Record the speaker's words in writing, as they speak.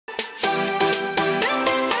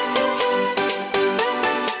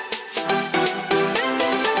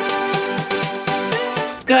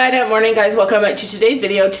Good morning, guys. Welcome to today's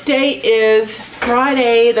video. Today is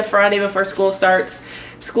Friday, the Friday before school starts.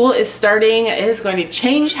 School is starting. It is going to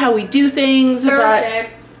change how we do things. Thursday.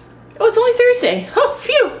 Oh, it's only Thursday. Oh,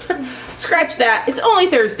 phew. Scratch that. It's only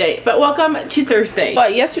Thursday, but welcome to Thursday. Well,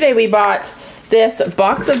 yesterday we bought this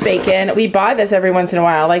box of bacon. We buy this every once in a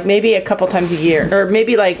while, like maybe a couple times a year, or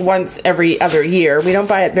maybe like once every other year. We don't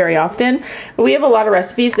buy it very often, but we have a lot of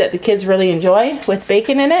recipes that the kids really enjoy with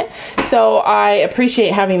bacon in it. So I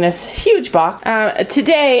appreciate having this huge box.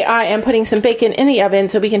 Today I am putting some bacon in the oven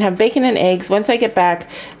so we can have bacon and eggs once I get back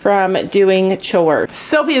from doing chores.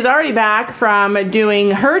 Sophie is already back from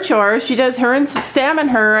doing her chores. She does her and Sam and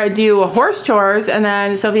her do horse chores, and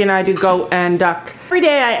then Sophie and I do goat and duck. Every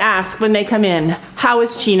day I ask when they come in, how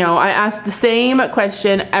is Chino? I ask the same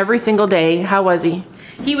question every single day. How was he?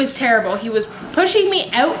 He was terrible. He was pushing me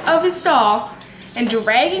out of his stall and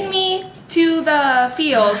dragging me to the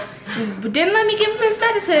field. Didn't let me give him his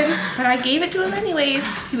medicine, but I gave it to him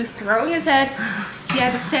anyways. He was throwing his head. He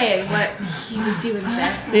had to say what he was doing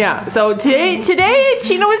today. Yeah, so today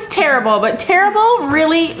Chino is terrible, but terrible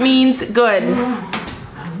really means good.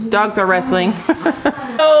 Dogs are wrestling.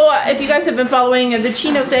 So if you guys have been following the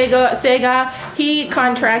Chino saga, he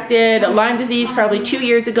contracted Lyme disease probably 2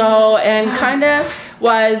 years ago and kind of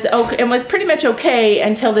was okay, and was pretty much okay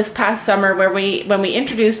until this past summer when we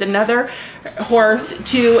introduced another horse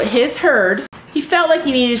to his herd. He felt like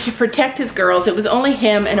he needed to protect his girls. It was only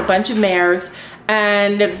him and a bunch of mares,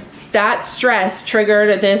 and that stress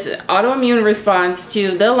triggered this autoimmune response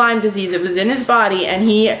to the Lyme disease that was in his body, and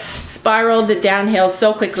he spiraled downhill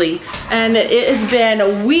so quickly. And it has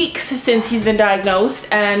been weeks since he's been diagnosed,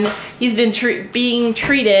 and he's been being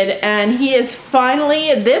treated, and he is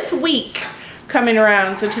finally this week coming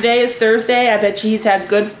around. So today is Thursday. I bet you he's had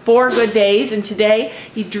 4 good days, and today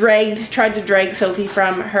he tried to drag Sophie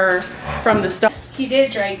from the stall. He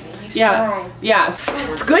did drag me. He's strong. Yeah.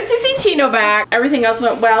 It's good to see Chino back. Everything else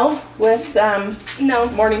went well with no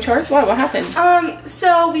morning chores. What happened?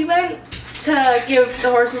 So we went to give the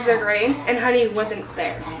horses their grain, and Honey wasn't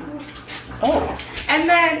there. Oh. And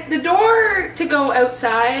then the door to go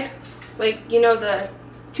outside, like, you know, the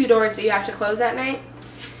 2 doors that you have to close at night,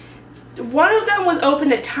 one of them was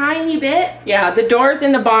open a tiny bit. Yeah, the doors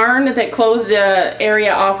in the barn that close the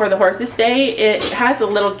area off where the horses stay, it has a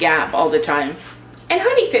little gap all the time. And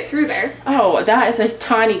Honey fit through there. Oh, that is a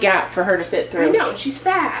tiny gap for her to fit through. I know, she's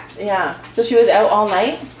fat. Yeah, so she was out all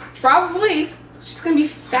night? Probably. She's gonna be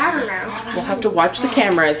fatter now. We'll have to watch the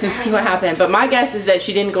cameras and see what happened. But my guess is that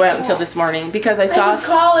she didn't go out until this morning, because I was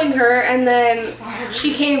calling her, and then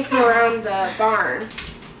she came from around the barn.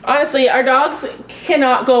 Honestly, our dogs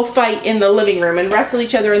cannot go fight in the living room and wrestle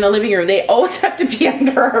each other in the living room. They always have to be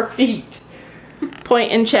under our feet.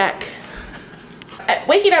 Point and check.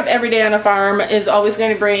 Waking up every day on a farm is always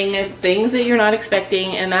going to bring things that you're not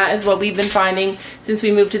expecting, and that is what we've been finding since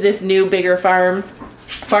we moved to this new, bigger farm.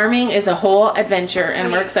 Farming is a whole adventure,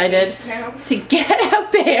 and we're excited to get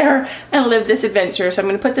out there and live this adventure. So I'm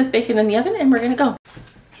going to put this bacon in the oven, and we're going to go.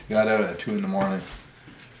 She got out at 2 in the morning.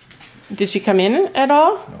 Did she come in at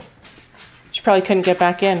all? No. She probably couldn't get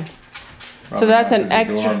back in. Probably so that's not, an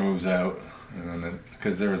extra. The door moves out, and then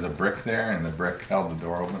because there was a brick there, and the brick held the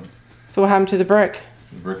door open. So what happened to the brick?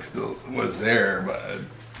 The brick still was there, but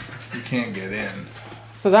you can't get in.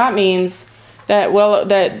 So that means that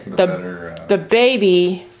the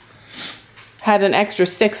baby had an extra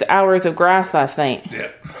 6 hours of grass last night. Yeah.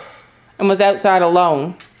 And was outside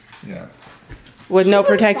alone. Yeah. With no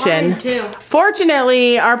protection.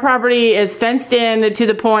 Fortunately, our property is fenced in to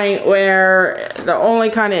the point where the only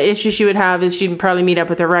kind of issue she would have is she'd probably meet up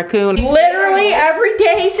with a raccoon. Literally every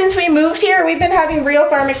day since we moved here, we've been having real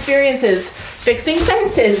farm experiences. Fixing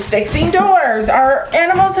fences, fixing doors. Our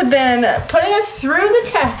animals have been putting us through the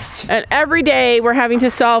test. And every day we're having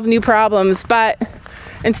to solve new problems, but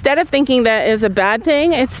instead of thinking that is a bad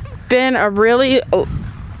thing, it's been a really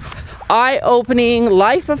eye-opening,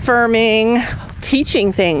 life-affirming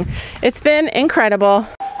teaching thing. It's been incredible.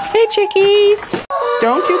 Hey chickies,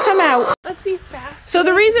 don't you come out. Let's be fast. So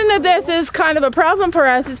the reason that this is kind of a problem for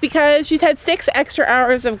us is because she's had 6 extra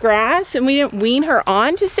hours of grass, and we didn't wean her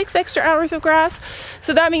on to 6 extra hours of grass.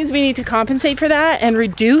 So that means we need to compensate for that and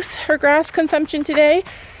reduce her grass consumption today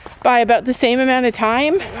by about the same amount of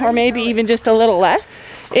time, or maybe even just a little less.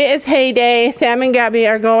 It is hay day. Sam and Gabby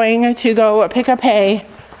are going to go pick up hay,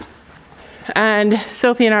 and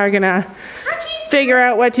Sophie and I are gonna figure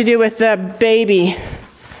out what to do with the baby.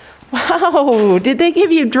 Wow, did they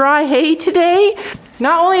give you dry hay today?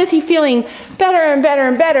 Not only is he feeling better and better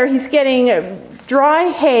and better, he's getting dry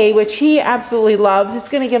hay, which he absolutely loves. It's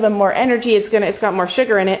gonna give him more energy. It's got more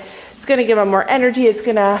sugar in it. It's gonna give him more energy. It's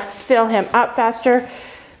gonna fill him up faster.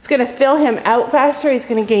 It's gonna fill him out faster. He's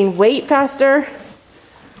gonna gain weight faster.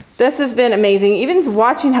 This has been amazing. Even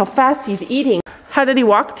watching how fast he's eating. How did he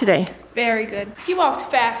walk today? Very good. He walked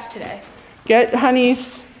fast today. Get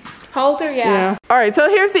Honey's halter, yeah. All right, so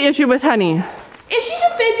here's the issue with Honey. If she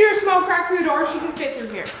can fit through a small crack through the door, she can fit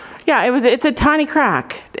through here. Yeah, it's a tiny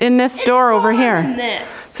crack in this door over here.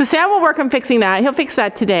 This. So Sam will work on fixing that. He'll fix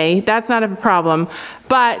that today. That's not a problem.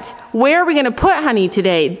 But where are we going to put Honey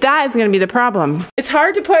today? That is going to be the problem. It's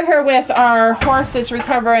hard to put her with our horse that's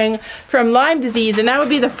recovering from Lyme disease, and that would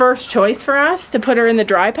be the first choice for us, to put her in the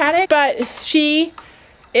dry paddock. But she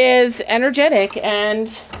is energetic and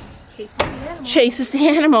chases the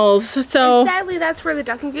animals. So and sadly, that's where the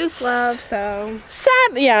duck and goose live. So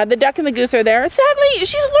sadly, yeah, the duck and the goose are there. Sadly,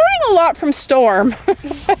 she's learning a lot from Storm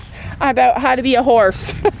about how to be a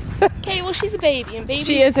horse. Okay, well, she's a baby, and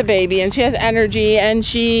she is a baby, and she has energy, and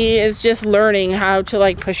she is just learning how to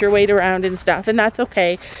like push her weight around and stuff, and that's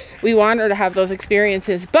okay. We want her to have those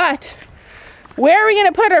experiences, but where are we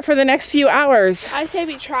gonna put her for the next few hours? I say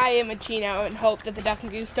we try a Machino and hope that the duck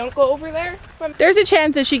and goose don't go over there. There's a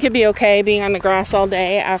chance that she could be okay being on the grass all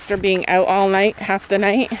day after being out all night, half the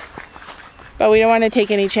night. But we don't want to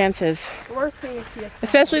take any chances. The worst thing is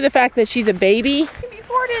especially the fact that she's a baby.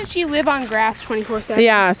 Before did she live on grass 24/7?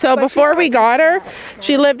 Yeah, so before we got her,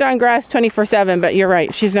 she lived on grass 24/7, but you're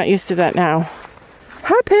right, she's not used to that now.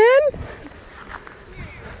 Hop in.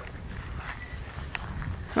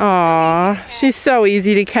 Aw, she's so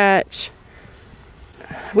easy to catch.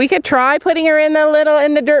 We could try putting her in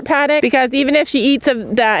the dirt paddock, because even if she eats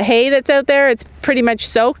of that hay that's out there, it's pretty much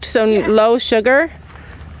soaked, so low sugar.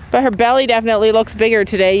 But her belly definitely looks bigger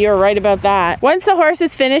today. You're right about that. Once the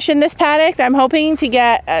horses finish in this paddock, I'm hoping to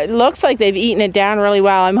get, looks like they've eaten it down really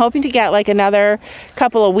well. I'm hoping to get like another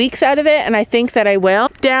couple of weeks out of it, and I think that I will.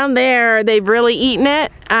 Down there, they've really eaten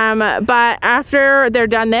it. But after they're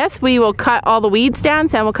done this, we will cut all the weeds down.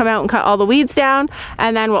 Sam will come out and cut all the weeds down,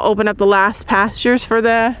 and then we'll open up the last pastures for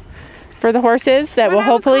the horses that will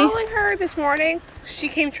hopefully. When I was calling her this morning, she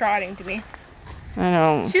came trotting to me. I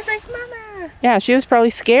know. She's like, Mama. Yeah, she was probably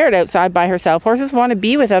scared outside by herself. Horses want to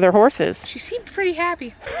be with other horses. She seemed pretty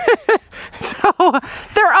happy. So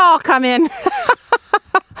they're all coming.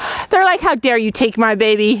 They're like, how dare you take my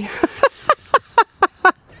baby?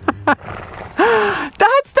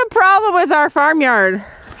 That's the problem with our farmyard.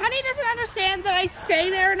 Honey doesn't understand that I stay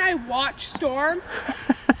there and I watch Storm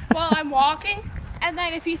while I'm walking. And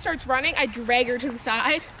then if he starts running, I drag her to the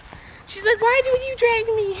side. She's like, why do you drag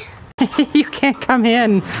me? You can't come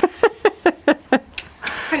in.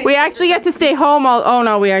 We actually get to stay home all, oh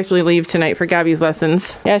no, we actually leave tonight for Gabby's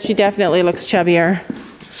lessons. Yeah, she definitely looks chubbier.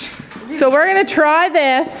 So we're gonna try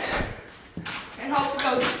this. And hope the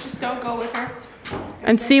goats just don't go with her.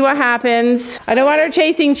 And see what happens. I don't want her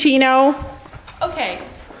chasing Chino. Okay,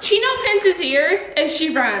 Chino pins his ears and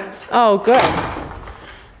she runs. Oh, good.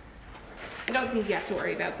 I don't think you have to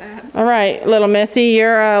worry about that. All right, little Missy,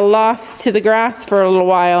 you're lost to the grass for a little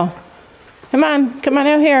while. Come on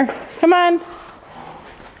out here. Come on.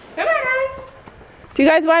 Come on, guys. Do you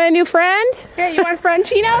guys want a new friend? Yeah, you want a friend,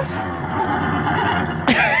 Chinos?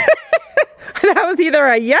 That was either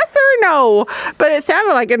a yes or a no, but it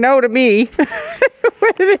sounded like a no to me.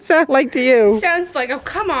 What did it sound like to you? Sounds like, oh,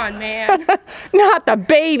 come on, man. Not the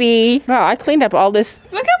baby. Wow, I cleaned up all this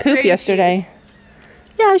poop yesterday.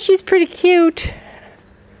 Yeah, she's pretty cute.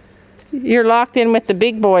 You're locked in with the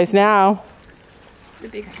big boys now. The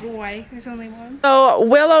big boy. There's only one. So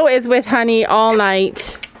Willow is with Honey all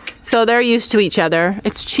night. So they're used to each other.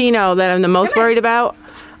 It's Chino that I'm the most worried about.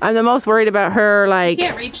 I'm the most worried about her, like... You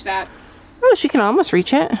can't reach that. Oh, she can almost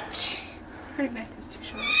reach it. Her neck is too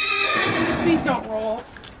short. Please don't roll.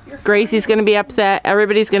 Gracie's gonna be upset.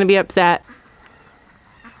 Everybody's gonna be upset.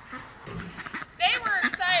 They were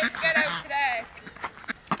excited to get out today.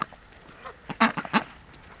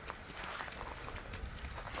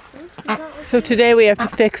 So today we have to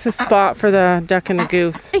fix a spot for the duck and the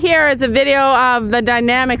goose. Here is a video of the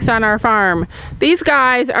dynamics on our farm. These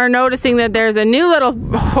guys are noticing that there's a new little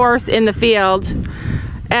horse in the field,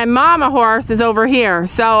 and mama horse is over here.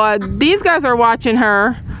 So these guys are watching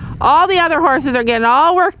her. All the other horses are getting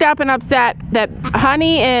all worked up and upset that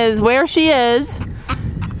Honey is where she is.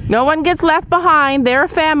 No one gets left behind. They're a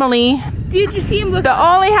family. Did you see him look? The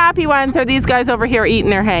only happy ones are these guys over here eating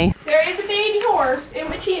their hay. There is a baby horse in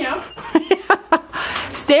Machino.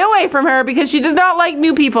 Stay away from her because she does not like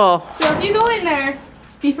new people. So if you go in there,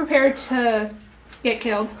 be prepared to get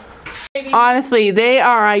killed. Honestly, they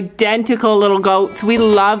are identical little goats. We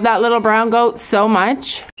love that little brown goat so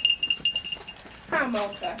much. I'm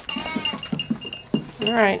okay.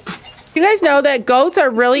 All right. You guys know that goats are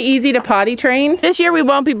really easy to potty train. This year we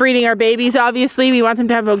won't be breeding our babies, obviously. We want them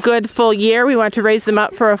to have a good full year. We want to raise them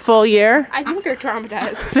up for a full year. I think they're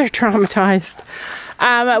traumatized. They're traumatized.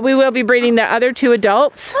 We will be breeding the other 2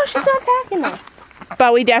 adults. Oh, she's not attacking them.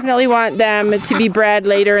 But we definitely want them to be bred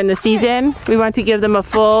later in the season. We want to give them a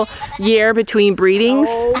full year between breedings.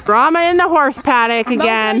 Oh. Drama in the horse paddock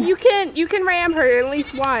again. No, you can ram her at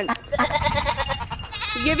least once.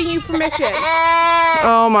 I'm giving you permission.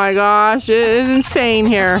 Oh my gosh, it is insane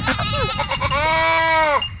here.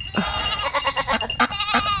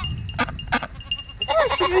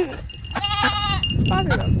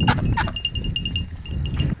 Bother them.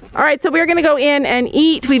 All right, so we're gonna go in and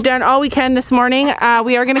eat. We've done all we can this morning.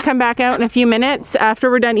 We are gonna come back out in a few minutes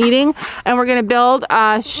after we're done eating, and we're gonna build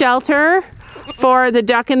a shelter for the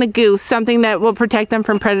duck and the goose, something that will protect them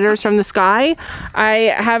from predators from the sky.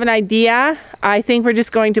 I have an idea. I think we're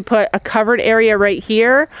just going to put a covered area right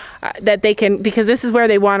here that they can, because this is where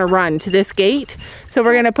they want to run, to this gate. So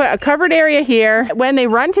we're going to put a covered area here. When they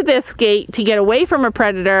run to this gate to get away from a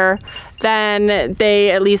predator, then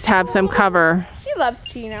they at least have some cover. She loves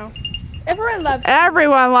Chino.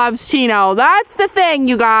 Everyone loves Chino. That's the thing,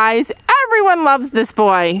 you guys. Everyone loves this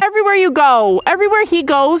boy. Everywhere you go, everywhere he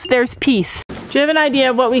goes, there's peace. Do you have an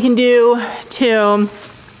idea of what we can do to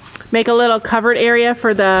make a little covered area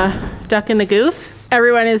for the duck and the goose?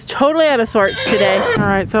 Everyone is totally out of sorts today. All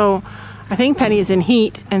right, so I think Penny is in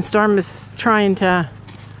heat and Storm is trying to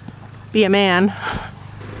be a man.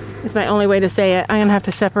 It's my only way to say it. I'm gonna have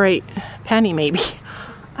to separate Penny maybe.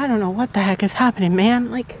 I don't know what the heck is happening,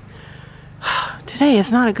 man. Like, today is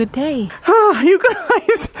not a good day. Oh, you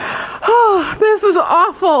guys, oh, this is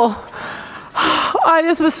awful. I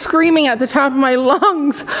just was screaming at the top of my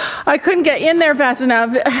lungs. I couldn't get in there fast enough.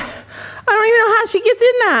 I don't even know how she gets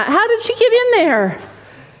in that. How did she get in there?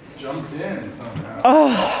 Jumped in somehow.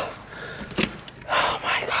 Oh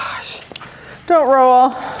my gosh. Don't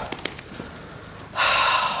roll.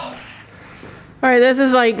 All right, this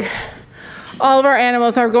is like, all of our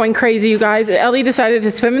animals are going crazy, you guys. Ellie decided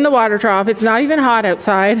to swim in the water trough. It's not even hot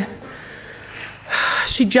outside.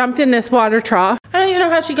 She jumped in this water trough. I don't even know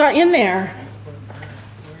how she got in there.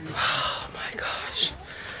 Oh my gosh.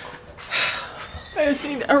 I just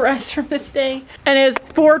need a rest from this day. And it's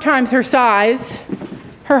 4 times her size,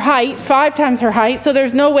 her height, 5 times her height. So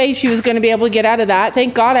there's no way she was going to be able to get out of that.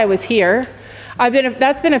 Thank God I was here.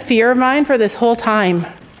 That's been a fear of mine for this whole time.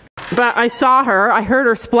 But I saw her, I heard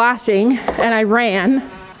her splashing, and I ran.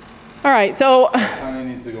 All right, so. Honey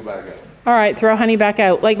needs to go back out. All right, throw Honey back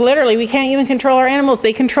out. Like literally, we can't even control our animals.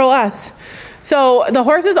 They control us. So the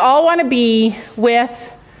horses all want to be with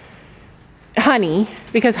Honey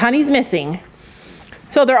because Honey's missing.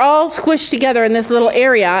 So they're all squished together in this little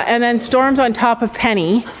area, and then Storm's on top of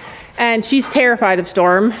Penny, and she's terrified of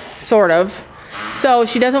Storm, sort of. So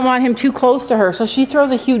she doesn't want him too close to her, so she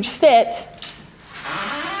throws a huge fit.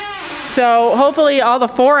 So hopefully all the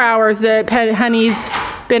 4 hours that Honey's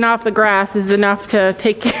been off the grass is enough to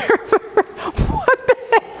take care of her. What the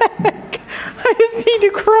heck? I just need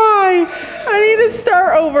to cry. I need to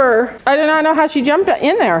start over. I do not know how she jumped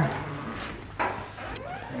in there.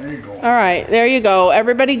 There you go. All right, there you go.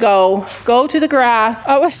 Everybody go. Go to the grass.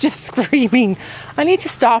 I was just screaming. I need to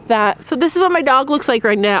stop that. So this is what my dog looks like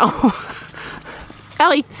right now.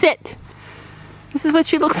 Ellie, sit. This is what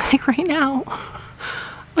she looks like right now.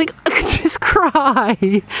 Like, I could just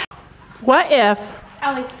cry. What if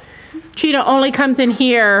Ellie. Chino only comes in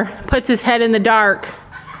here, puts his head in the dark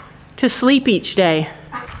to sleep each day?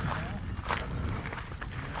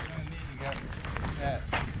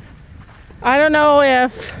 I don't know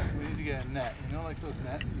if... We need to get a net. You know, like those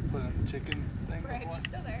nets you put in the chicken thing? Right, it's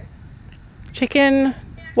still there. Chicken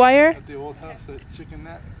wire? At the old house, that chicken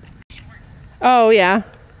net? Oh, yeah.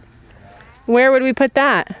 Where would we put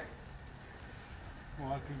that?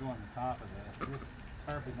 Well, it could go on the top of this. This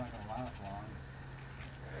tarp is not going to last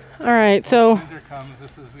long. All right, so... When winter comes,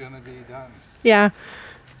 this is going to be done. Yeah.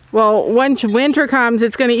 Well, once winter comes,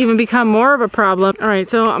 it's going to even become more of a problem. All right,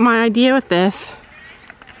 so my idea with this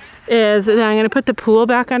is that I'm going to put the pool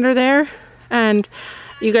back under there. And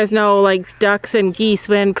you guys know, like ducks and geese,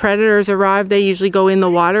 when predators arrive, they usually go in the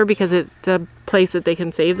water because it's a place that they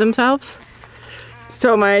can save themselves.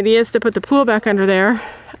 So my idea is to put the pool back under there,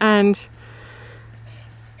 and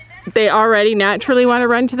they already naturally want to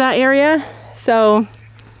run to that area. So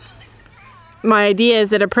my idea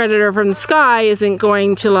is that a predator from the sky isn't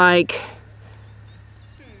going to like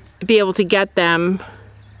be able to get them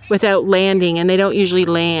without landing, and they don't usually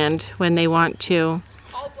land when they want to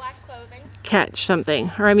All black clothing. catch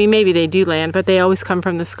something. Or I mean, maybe they do land, but they always come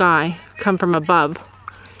from the sky, come from above.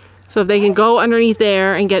 So if they can go underneath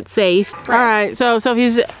there and get safe. Right. All right, so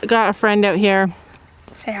Sophie's got a friend out here.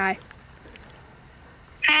 Say hi.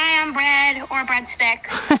 Hi, I'm Bread or Breadstick.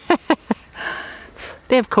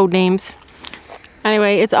 They have code names.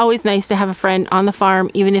 Anyway, it's always nice to have a friend on the farm,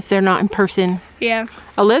 even if they're not in person. Yeah.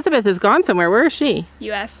 Elizabeth has gone somewhere. Where is she?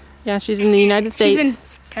 U.S. Yeah, she's in the United States. She's in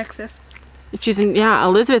Texas. Yeah,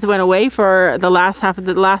 Elizabeth went away for the last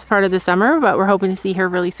part of the summer, but we're hoping to see her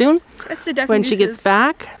really soon. That's the duck when she gets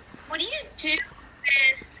back. What do you do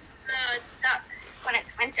with the ducks when it's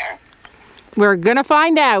winter? We're gonna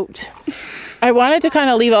find out. I wanted to kind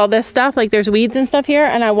of leave all this stuff, like there's weeds and stuff here,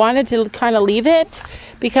 and I wanted to kind of leave it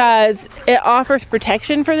because it offers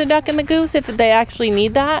protection for the duck and the goose if they actually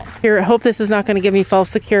need that. Here, I hope this is not going to give me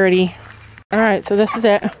false security. All right, so this is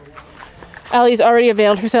it. Ellie's already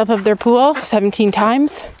availed herself of their pool 17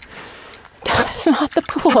 times. That's not the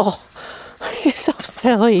pool. You're so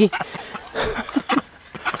silly.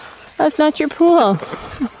 That's not your pool.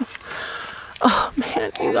 Oh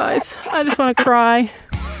man, you guys, I just want to cry.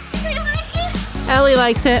 Ellie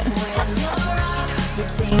likes it.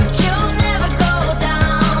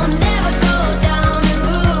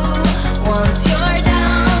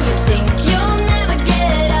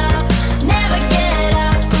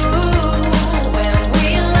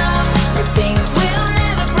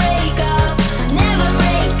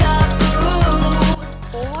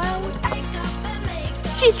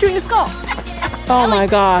 She's doing a skull. Oh my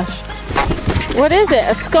gosh. What is it?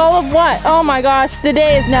 A skull of what? Oh my gosh, the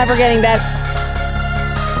day is never getting better.